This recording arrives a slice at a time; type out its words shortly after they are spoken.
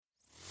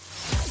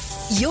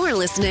You're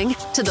listening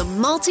to the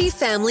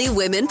Multifamily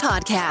Women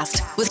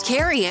Podcast with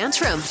Carrie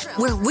Antrim,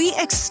 where we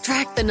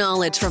extract the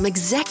knowledge from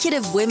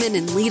executive women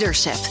in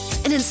leadership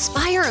and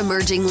inspire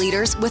emerging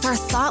leaders with our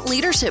thought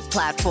leadership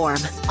platform,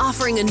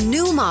 offering a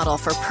new model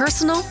for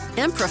personal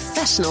and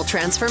professional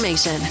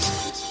transformation.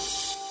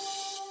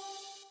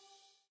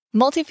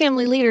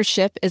 Multifamily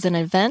Leadership is an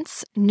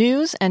events,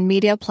 news, and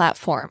media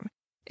platform.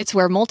 It's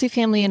where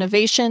multifamily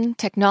innovation,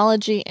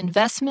 technology,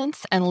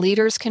 investments, and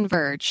leaders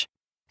converge.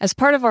 As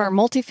part of our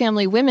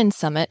Multifamily Women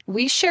Summit,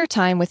 we share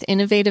time with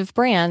innovative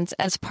brands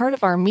as part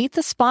of our Meet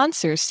the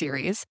Sponsors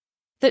series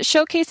that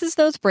showcases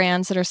those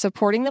brands that are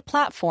supporting the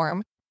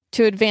platform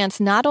to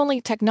advance not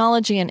only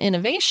technology and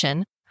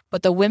innovation,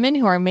 but the women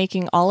who are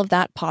making all of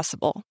that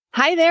possible.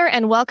 Hi there,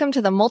 and welcome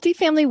to the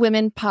Multifamily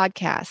Women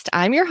Podcast.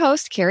 I'm your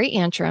host, Carrie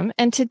Antrim,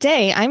 and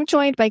today I'm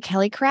joined by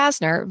Kelly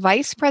Krasner,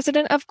 Vice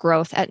President of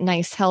Growth at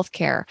Nice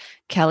Healthcare.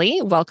 Kelly,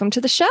 welcome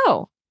to the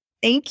show.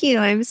 Thank you.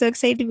 I'm so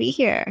excited to be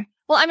here.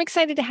 Well, I'm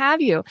excited to have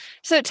you.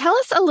 So tell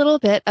us a little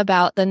bit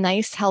about the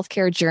Nice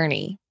Healthcare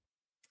journey.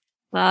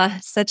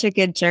 Such a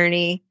good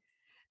journey.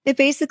 It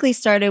basically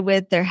started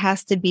with there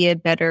has to be a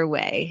better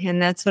way.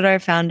 And that's what our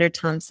founder,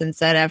 Thompson,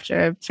 said after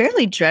a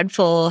fairly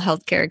dreadful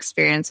healthcare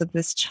experience with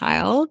this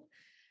child.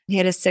 He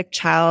had a sick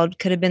child,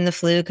 could have been the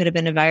flu, could have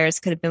been a virus,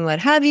 could have been what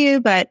have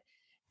you. But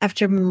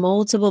after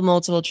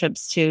multiple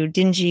trips to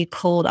dingy,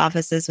 cold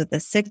offices with a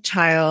sick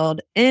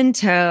child in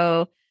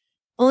tow,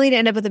 only to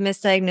end up with a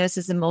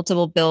misdiagnosis and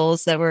multiple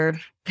bills that were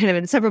kind of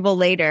inseparable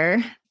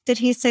later, did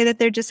he say that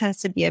there just has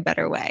to be a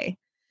better way.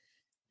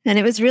 And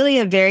it was really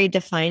a very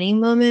defining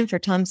moment for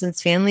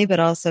Thompson's family, but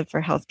also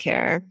for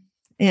healthcare.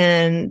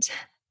 And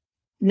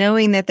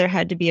knowing that there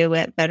had to be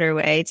a better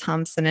way,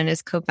 Thompson and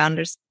his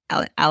co-founders,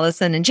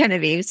 Allison and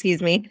Genevieve,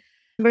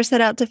 were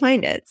set out to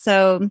find it.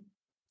 So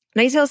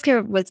Nice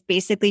Healthcare was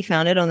basically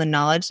founded on the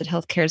knowledge that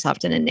healthcare is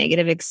often a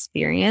negative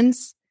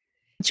experience.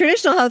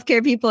 Traditional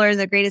healthcare people are in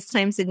the greatest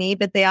times of need,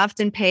 but they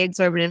often pay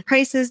exorbitant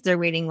prices. They're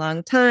waiting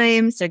long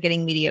times. They're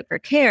getting mediocre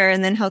care.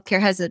 And then healthcare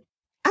has an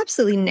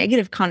absolutely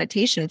negative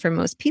connotation for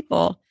most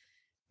people.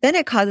 Then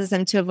it causes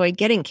them to avoid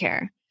getting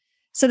care.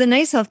 So the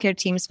Nice Healthcare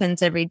team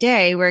spends every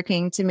day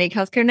working to make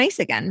healthcare nice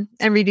again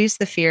and reduce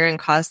the fear and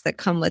costs that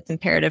come with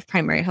imperative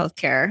primary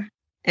healthcare.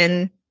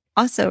 And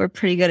also, we're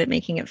pretty good at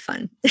making it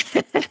fun.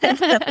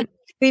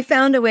 We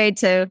found a way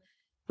to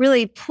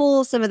really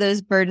pull some of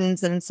those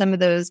burdens and some of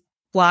those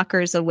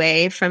blockers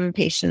away from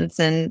patients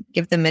and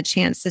give them a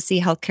chance to see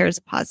healthcare as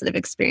a positive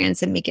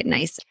experience and make it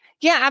nice.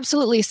 Yeah,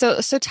 absolutely. So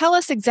tell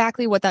us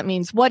exactly what that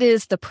means. What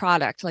is the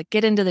product? Like,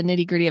 get into the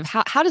nitty gritty of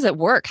how does it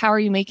work? How are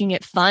you making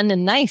it fun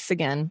and nice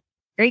again?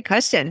 Great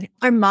question.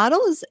 Our model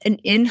is an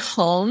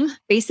in-home,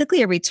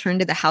 basically a return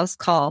to the house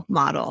call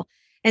model.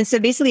 And so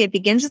basically it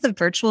begins with a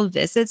virtual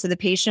visit. So the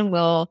patient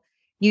will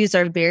use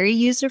our very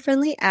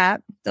user-friendly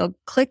app. They'll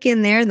click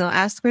in there and they'll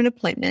ask for an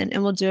appointment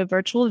and we'll do a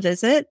virtual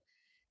visit.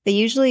 They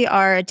usually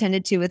are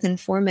attended to within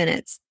 4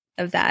 minutes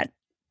of that,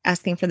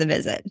 asking for the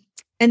visit.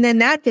 And then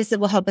that visit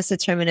will help us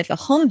determine if a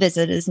home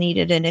visit is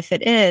needed. And if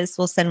it is,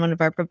 we'll send one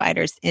of our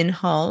providers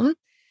in-home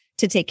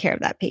to take care of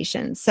that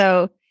patient.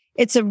 So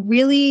it's a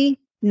really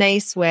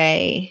nice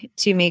way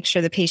to make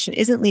sure the patient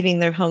isn't leaving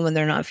their home when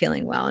they're not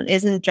feeling well and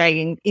isn't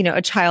dragging,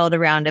 a child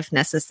around if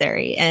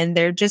necessary. And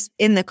they're just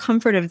in the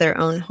comfort of their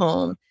own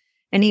home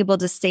and able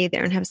to stay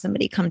there and have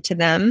somebody come to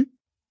them.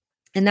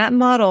 And that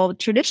model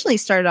traditionally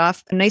started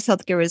off, Nice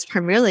Healthcare was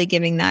primarily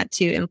giving that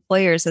to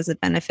employers as a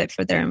benefit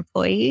for their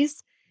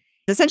employees,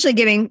 essentially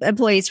giving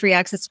employees free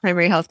access to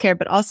primary healthcare,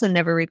 but also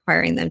never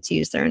requiring them to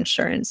use their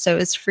insurance. So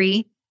it's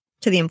free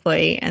to the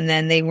employee. And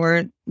then they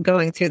weren't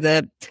going through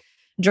the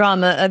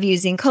drama of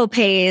using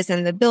copays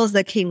and the bills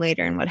that came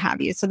later and what have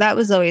you. So that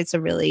was always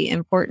a really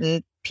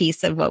important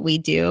piece of what we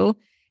do.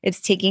 It's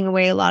taking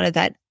away a lot of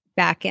that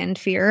back end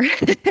fear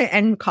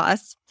and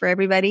costs for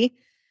everybody.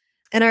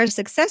 And our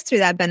success through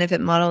that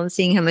benefit model and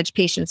seeing how much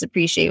patients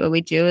appreciate what we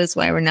do is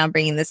why we're now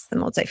bringing this to the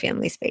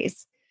multifamily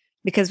space,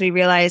 because we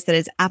realize that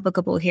it's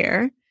applicable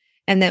here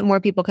and that more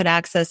people could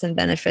access and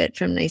benefit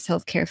from Nice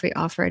Healthcare if we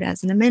offer it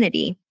as an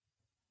amenity.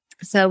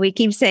 So we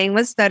keep saying,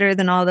 what's better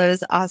than all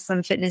those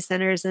awesome fitness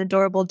centers and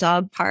adorable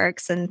dog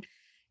parks? And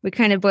we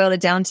kind of boiled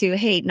it down to,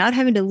 hey, not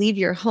having to leave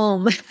your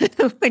home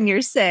when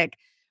you're sick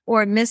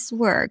or miss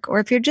work, or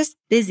if you're just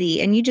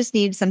busy and you just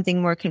need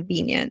something more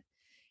convenient.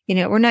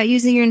 We're not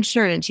using your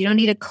insurance. You don't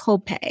need a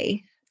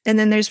copay. And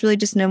then there's really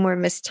just no more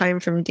missed time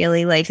from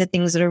daily life, the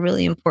things that are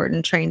really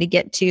important, trying to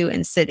get to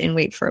and sit and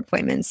wait for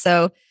appointments.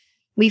 So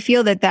we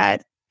feel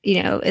that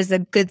is a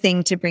good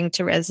thing to bring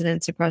to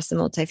residents across the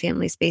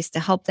multifamily space to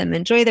help them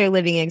enjoy their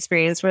living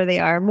experience where they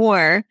are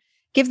more,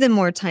 give them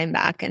more time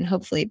back, and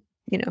hopefully,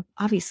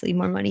 obviously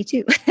more money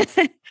too.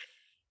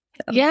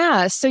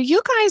 Yeah. So you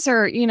guys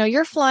are,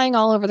 you're flying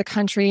all over the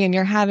country and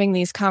you're having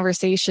these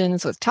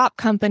conversations with top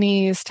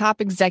companies, top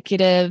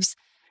executives.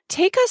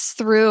 Take us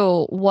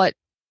through what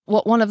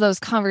one of those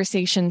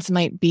conversations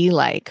might be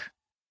like.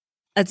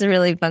 That's a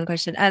really fun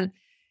question.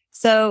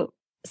 So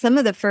some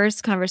of the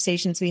first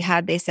conversations we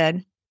had, they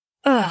said,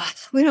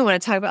 we don't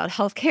want to talk about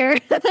healthcare.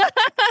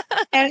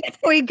 And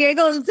we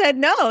giggled and said,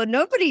 no,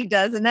 nobody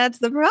does. And that's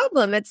the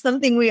problem. It's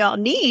something we all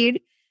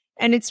need.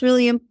 And it's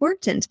really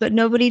important, but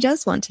nobody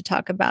does want to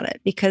talk about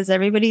it because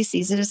everybody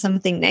sees it as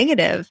something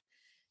negative.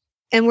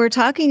 And we're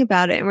talking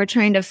about it and we're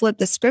trying to flip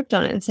the script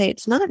on it and say,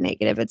 it's not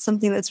negative. It's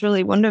something that's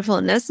really wonderful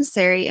and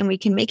necessary. And we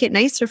can make it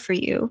nicer for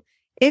you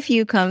if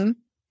you come,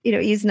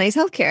 use nice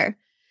healthcare.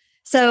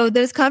 So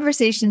those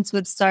conversations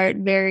would start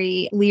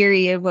very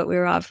leery of what we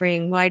were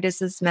offering. Why does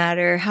this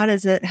matter? How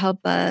does it help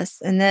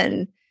us? And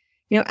then,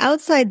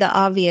 outside the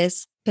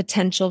obvious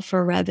potential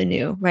for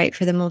revenue, right,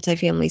 for the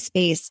multifamily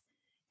space,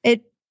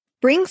 it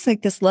brings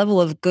like this level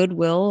of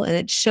goodwill and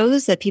it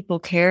shows that people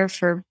care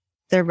for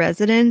their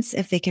residents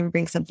if they can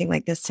bring something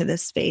like this to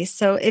this space.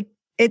 So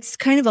it's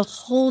kind of a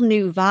whole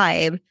new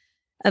vibe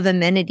of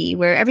amenity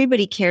where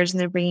everybody cares and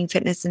they're bringing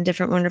fitness and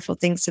different wonderful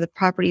things to the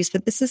properties.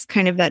 But this is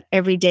kind of that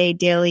everyday,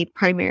 daily,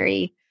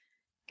 primary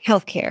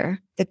healthcare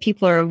that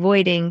people are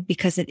avoiding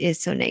because it is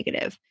so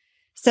negative.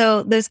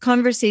 So those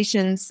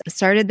conversations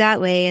started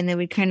that way. And then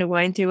we kind of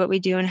wind through what we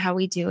do and how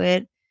we do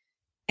it.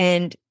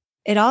 And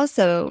it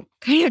also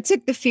kind of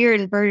took the fear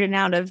and burden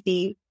out of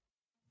the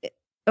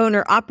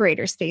owner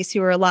operator space,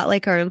 who are a lot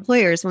like our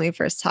employers when we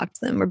first talked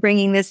to them. We're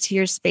bringing this to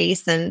your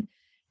space and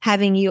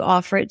having you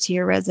offer it to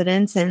your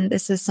residents. And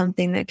this is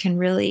something that can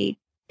really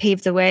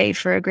pave the way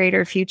for a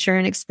greater future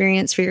and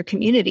experience for your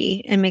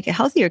community and make a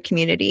healthier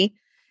community.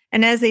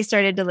 And as they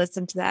started to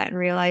listen to that and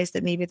realize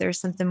that maybe there's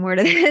something more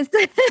to this,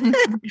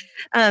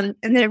 and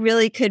that it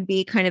really could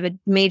be kind of a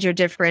major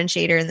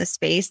differentiator in the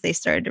space, they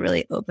started to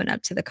really open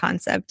up to the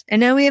concept. And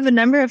now we have a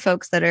number of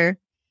folks that are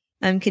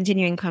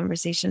continuing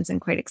conversations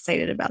and quite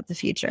excited about the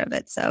future of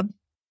it. So,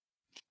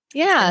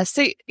 yeah.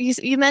 So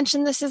you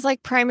mentioned this is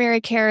like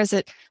primary care. Is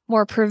it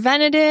more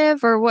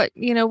preventative or what,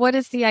 what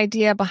is the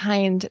idea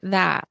behind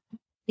that?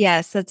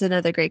 Yes, that's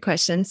another great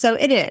question. So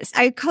it is.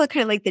 I call it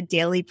kind of like the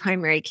daily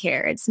primary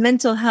care. It's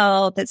mental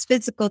health, it's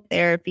physical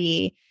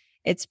therapy,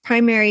 it's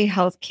primary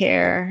health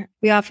care.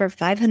 We offer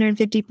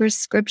 550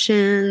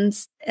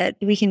 prescriptions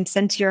we can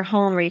send to your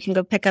home or you can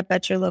go pick up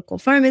at your local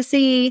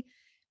pharmacy.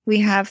 We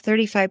have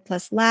 35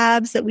 plus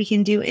labs that we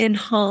can do in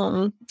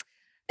home.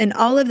 And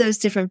all of those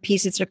different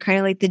pieces are kind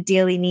of like the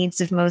daily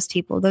needs of most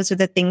people. Those are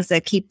the things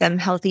that keep them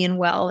healthy and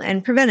well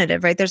and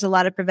preventative, right? There's a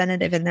lot of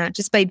preventative in that.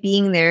 Just by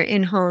being there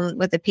in home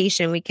with a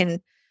patient, we can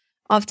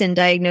often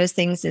diagnose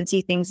things and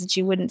see things that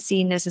you wouldn't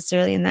see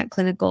necessarily in that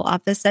clinical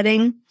office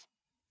setting,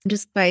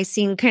 just by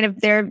seeing kind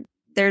of their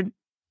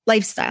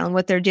lifestyle and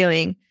what they're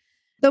doing.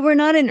 But we're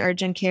not in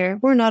urgent care.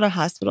 We're not a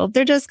hospital.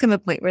 There does come a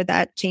point where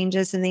that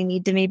changes and they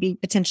need to maybe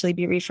potentially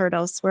be referred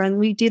elsewhere. And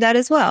we do that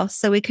as well.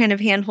 So we kind of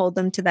handhold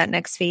them to that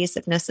next phase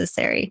if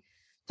necessary.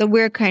 So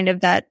we're kind of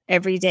that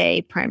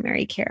everyday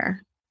primary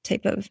care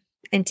type of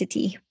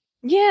entity.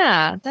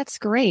 Yeah, that's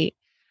great.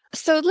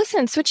 So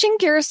listen, switching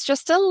gears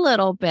just a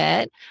little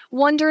bit,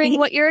 wondering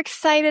what you're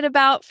excited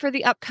about for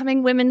the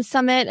upcoming Women's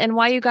Summit and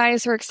why you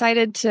guys are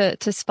excited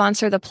to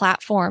sponsor the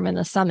platform and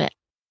the summit.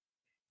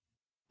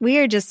 We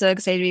are just so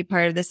excited to be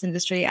part of this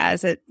industry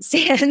as it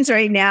stands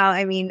right now.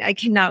 I mean, I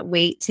cannot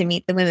wait to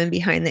meet the women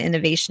behind the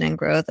innovation and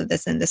growth of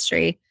this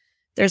industry.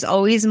 There's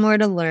always more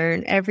to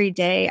learn. Every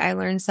day I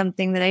learn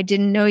something that I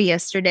didn't know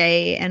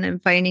yesterday. And I'm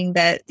finding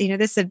that,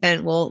 this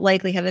event will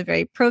likely have a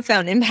very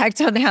profound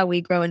impact on how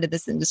we grow into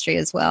this industry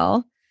as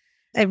well.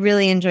 I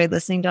really enjoyed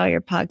listening to all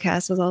your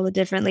podcasts with all the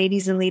different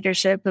ladies in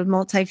leadership of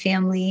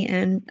multifamily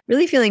and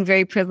really feeling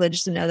very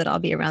privileged to know that I'll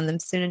be around them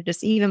soon and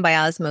just even by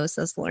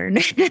osmosis learn.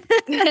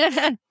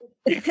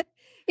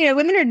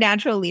 Women are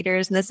natural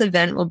leaders and this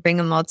event will bring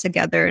them all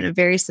together in a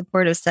very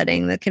supportive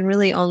setting that can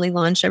really only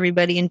launch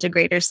everybody into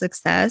greater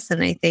success.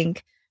 And I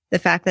think the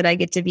fact that I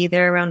get to be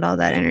there around all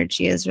that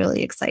energy is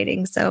really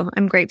exciting. So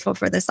I'm grateful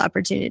for this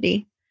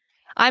opportunity.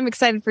 I'm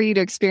excited for you to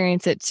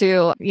experience it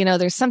too.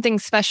 There's something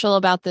special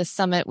about this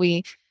summit.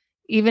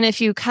 Even if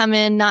you come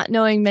in not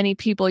knowing many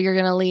people, you're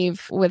going to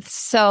leave with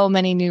so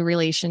many new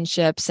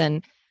relationships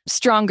and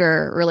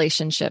stronger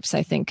relationships,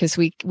 I think, because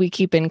we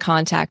keep in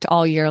contact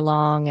all year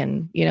long.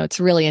 And, it's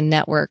really a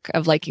network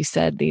of, like you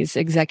said, these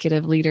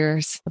executive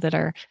leaders that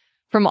are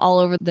from all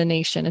over the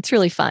nation. It's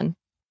really fun.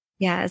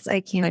 Yes, I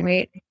can't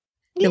wait.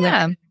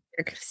 Yeah.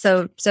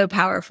 So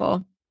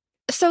powerful.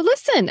 So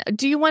listen,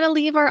 do you want to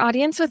leave our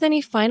audience with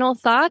any final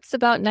thoughts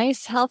about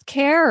Nice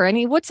Healthcare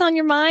or what's on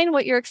your mind,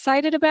 what you're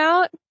excited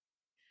about?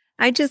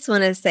 I just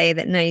want to say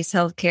that Nice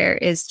Healthcare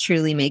is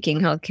truly making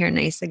healthcare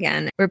nice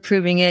again. We're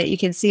proving it. You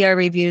can see our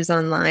reviews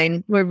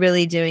online. We're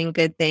really doing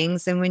good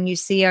things. And when you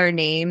see our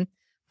name,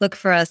 look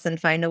for us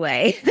and find a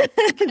way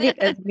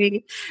because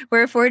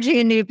we're forging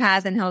a new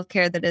path in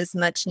healthcare that is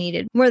much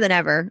needed more than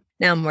ever.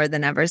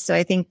 So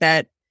I think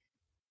that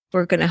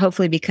we're going to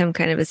hopefully become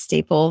kind of a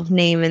staple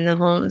name in the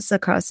homes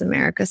across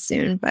America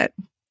soon, but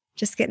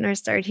just getting our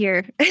start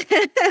here.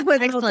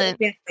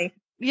 Excellent.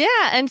 Yeah.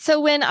 And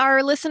so when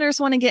our listeners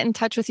want to get in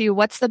touch with you,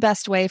 what's the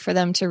best way for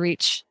them to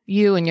reach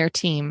you and your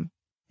team?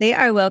 They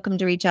are welcome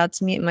to reach out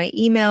to me at my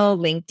email,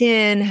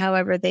 LinkedIn,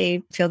 however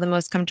they feel the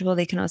most comfortable.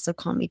 They can also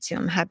call me too.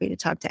 I'm happy to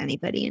talk to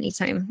anybody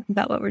anytime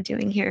about what we're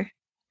doing here.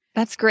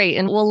 That's great.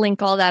 And we'll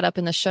link all that up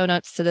in the show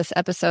notes to this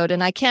episode.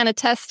 And I can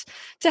attest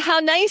to how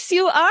nice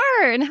you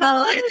are and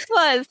how fun this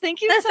was.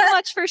 Thank you so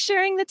much for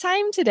sharing the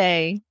time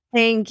today.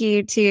 Thank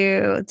you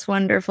too. It's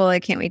wonderful. I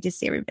can't wait to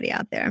see everybody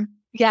out there.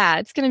 Yeah,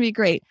 it's going to be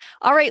great.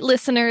 All right,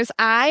 listeners,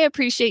 I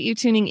appreciate you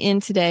tuning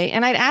in today.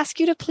 And I'd ask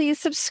you to please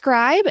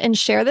subscribe and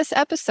share this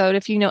episode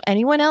if you know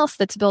anyone else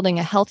that's building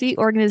a healthy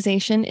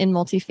organization in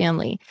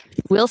multifamily.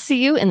 We'll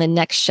see you in the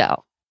next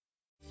show.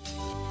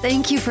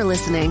 Thank you for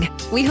listening.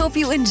 We hope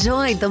you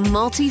enjoyed the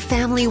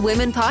Multifamily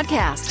Women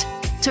podcast.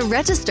 To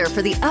register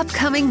for the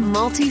upcoming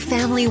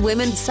Multifamily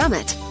Women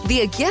Summit,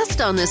 be a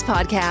guest on this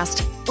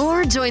podcast,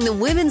 or join the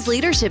Women's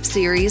Leadership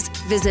Series,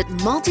 visit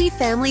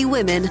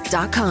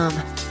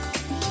multifamilywomen.com.